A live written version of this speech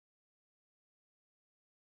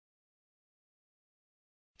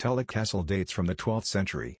Tulloch Castle dates from the 12th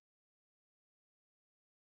century.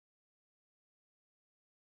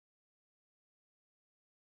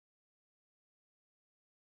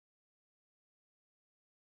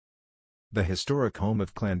 The historic home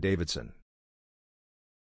of Clan Davidson.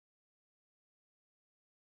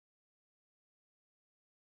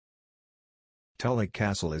 Tulloch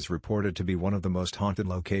Castle is reported to be one of the most haunted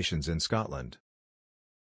locations in Scotland.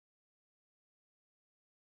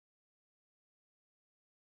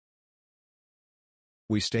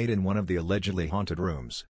 We stayed in one of the allegedly haunted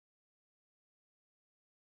rooms.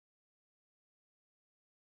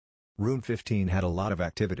 Room 15 had a lot of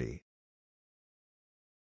activity.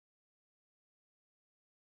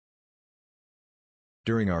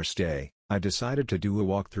 During our stay, I decided to do a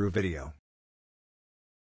walkthrough video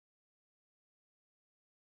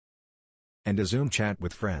and a Zoom chat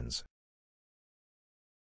with friends.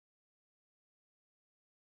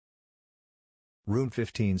 Room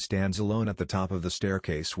 15 stands alone at the top of the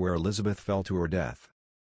staircase where Elizabeth fell to her death.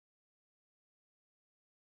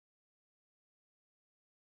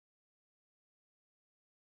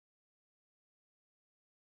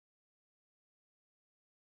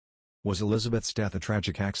 Was Elizabeth's death a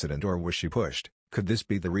tragic accident, or was she pushed? Could this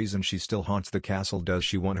be the reason she still haunts the castle? Does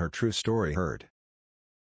she want her true story heard?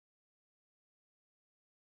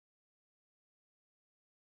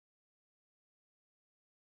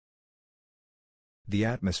 The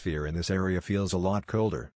atmosphere in this area feels a lot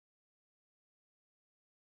colder.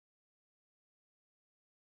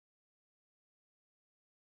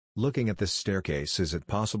 Looking at this staircase, is it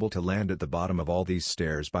possible to land at the bottom of all these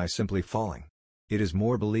stairs by simply falling? It is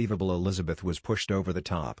more believable Elizabeth was pushed over the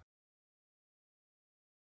top.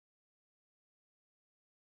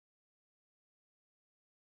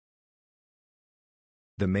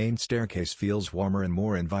 The main staircase feels warmer and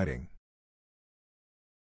more inviting.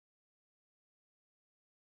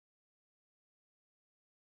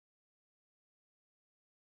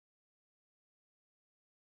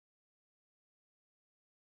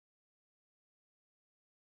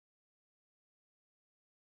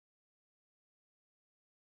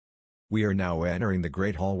 We are now entering the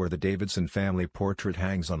Great Hall where the Davidson family portrait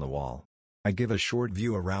hangs on the wall. I give a short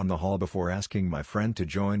view around the hall before asking my friend to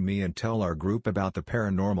join me and tell our group about the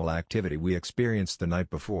paranormal activity we experienced the night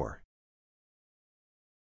before.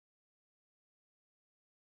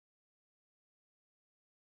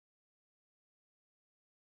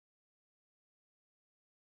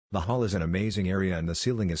 The hall is an amazing area and the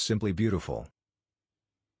ceiling is simply beautiful.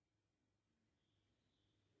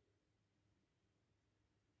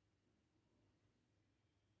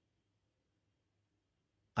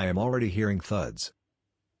 I am already hearing thuds.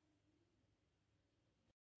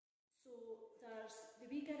 So there's the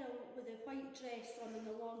wee girl with the white dress on and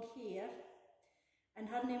the long hair, and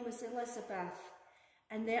her name was Elizabeth.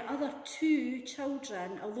 And the other two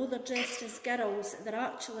children, although they're dressed as girls, they're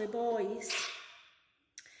actually boys.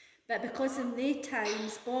 But because in their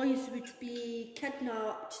times boys would be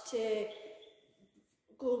kidnapped to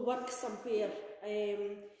go work somewhere,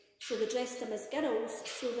 so they dressed them as girls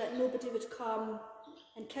so that nobody would come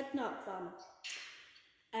and kidnap them.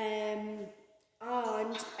 And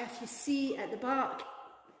if you see at the back,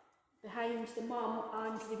 behind the mum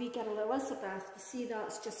and the wee girl Elizabeth, you see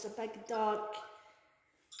that's just a big dark,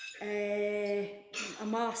 a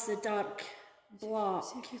mass of dark black.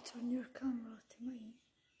 So if you turn your camera to me,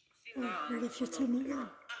 or if you turn it on.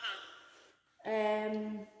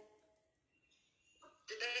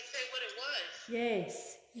 Did they say what it was?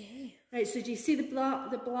 Yes. Yeah. Right, so do you see the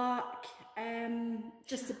black,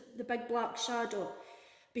 just the big black shadow?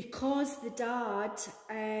 Because the dad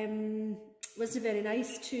wasn't very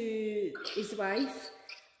nice to his wife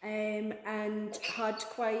and had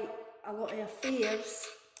quite a lot of affairs,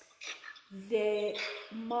 the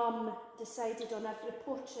mum decided on every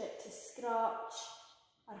portrait to scratch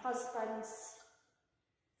her husband's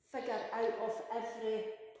figure out of every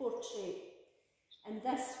portrait. And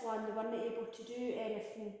this one, they weren't able to do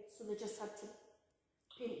anything, so they just had to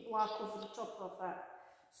paint black over the top of it.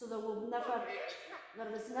 So there was never any,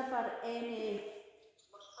 there's never any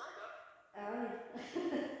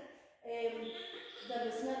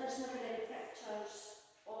pictures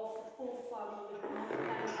of the whole family in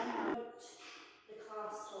the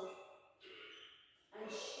castle. And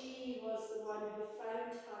she was the one who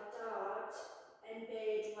found her dad in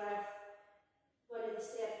bed with one of the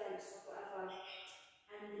servants or whatever.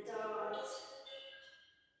 And the dad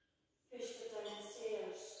pushed her down the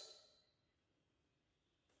stairs.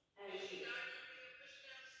 And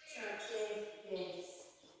to her death, yes.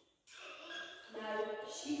 Now,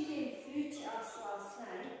 she came through to us last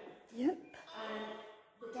night. Yep. And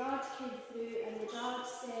the dad came through, and the dad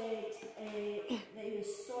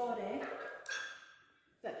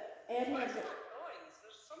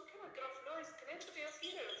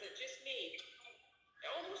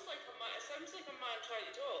like a man trying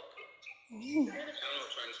to talk. Oh. I'm not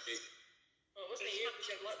trying to speak. Well, it wasn't you because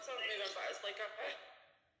your lips aren't moving, but it's like a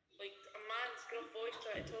man's gruff voice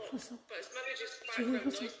trying to talk. But it's maybe just background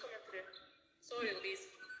noise coming through. Sorry, Louise.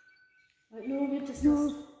 Right, no, we're just... No,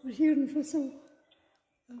 we're hearing a whistle.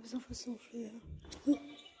 There was a whistle through there.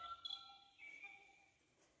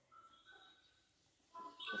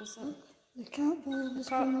 What is that? The cat ball was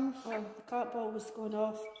going off. Oh, the cat ball was going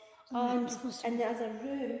off. And in the other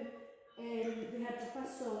room, we had the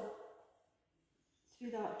whistle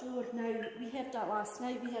through that door. Now, we heard that last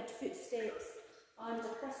night. We had footsteps and a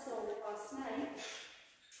whistle last night.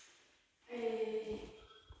 And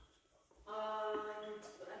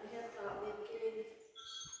we heard that then again.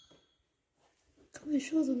 Can we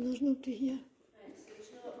show them there's nobody here? Right, so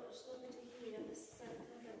there's nobody here. This is in the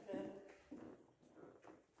room.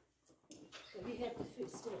 But we heard the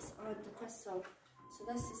footsteps and the whistle. So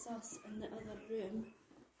this is us in the other room.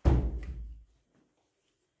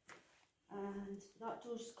 And that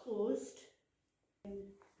door's closed.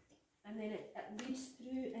 And then it leads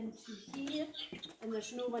through into here, and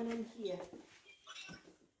there's no one in here.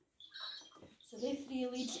 So they three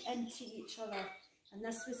lead into each other. And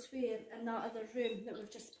this was where, in that other room that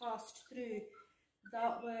we've just passed through,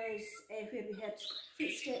 that was where we had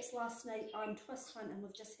footsteps last night and whistling, and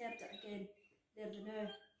we've just heard it again there and now.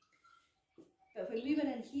 But when we were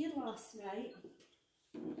in here last night,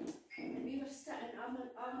 and we were sitting, I'm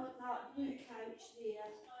on that blue couch there,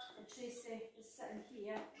 and Tracy was sitting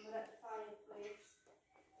here, and we're at the fireplace.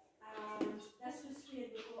 And this was where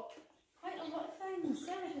we got quite a lot of things.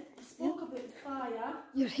 We spoke about the fire.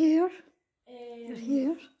 You're here. You're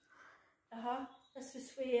here. This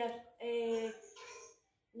was where,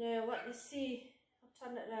 now let me see, I'll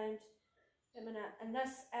turn it round a minute. And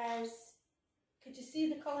this is, could you see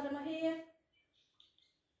the colour of my hair?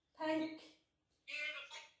 Pink.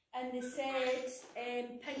 And they said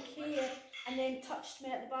pink hair, and then touched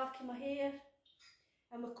me at the back of my hair.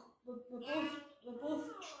 And we both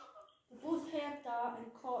heard that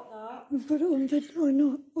and caught that. We've got it on video,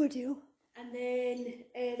 not audio. And then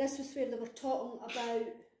this was where they were talking about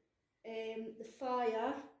the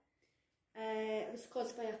fire. It was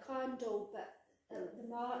caused by a candle, but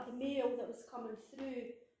the male that was coming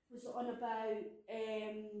through was on about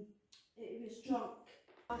he was drunk.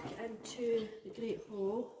 Back into the Great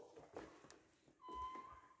Hall.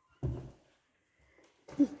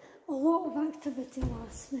 A lot of activity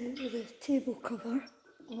last night with the table cover.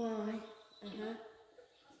 Why? The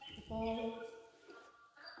ball.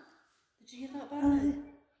 Did you hear that bang?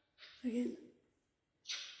 Again.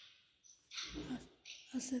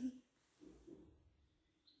 That's him.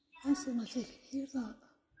 That's him, I think I hear that.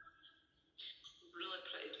 Really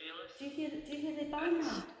pretty jealous. Do you hear the bang?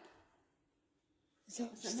 Is that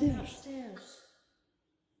Is it not upstairs? upstairs?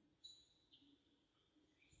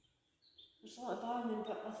 There's a lot of banging,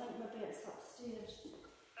 but I think maybe it's upstairs.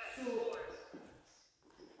 So,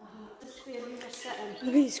 this is where we were sitting.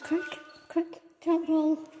 Louise, quick, cat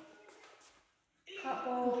ball. Cat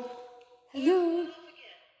ball. Hello.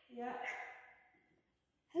 Yeah.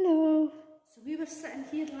 Hello. So we were sitting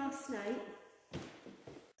here last night.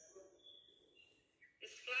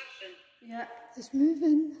 It's flashing. Yeah. It's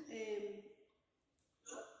moving.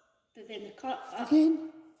 But then the cat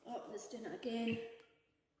Again. Oh, it's doing it again.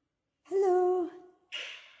 Hello.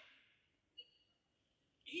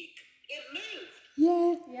 It moved.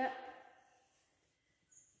 Yeah. Yeah.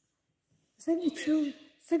 I think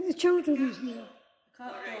the children are here.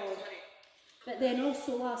 Cat ball. But then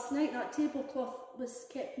also last night that tablecloth was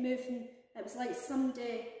kept moving. It was like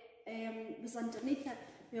somebody was underneath it.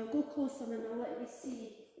 We'll go closer and I'll let you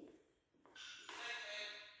see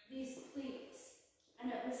these plates.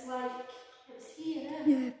 And it was like, it was here, eh?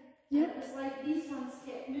 Yeah. Yeah. And it was like these ones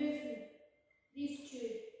kept moving. These two.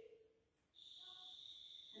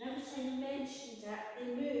 And every time we mentioned it, they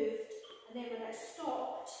moved. And then when it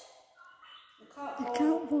stopped, the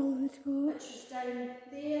cat ball, would go. which was down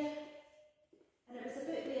there, and it was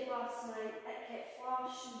about there last night, it kept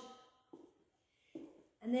flashing.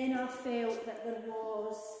 And then I felt that there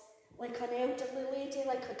was like an elderly lady,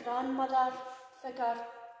 like a grandmother figure.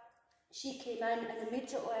 She came in and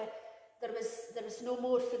immediately there was no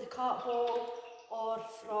more for the cat ball or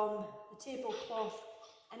from the tablecloth,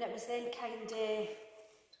 and it was then it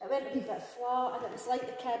went a wee bit flat, and it was like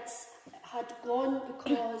the kids had gone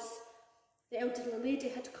because the elderly lady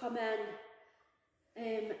had come in,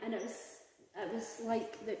 and it was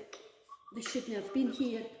like that they shouldn't have been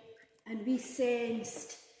here, and we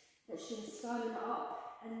sensed that she was standing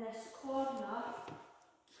up in this corner.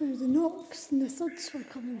 Where the knocks and the thuds were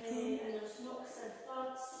coming from. And there's knocks and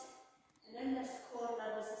thuds, and in this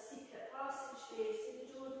corner was a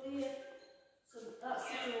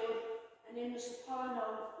door, and then there's a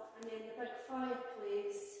panel, and then the big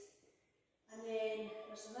fireplace, and then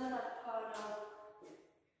there's another panel,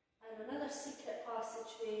 and another secret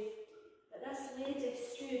passageway. But this lady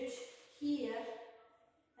stood here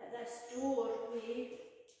at this doorway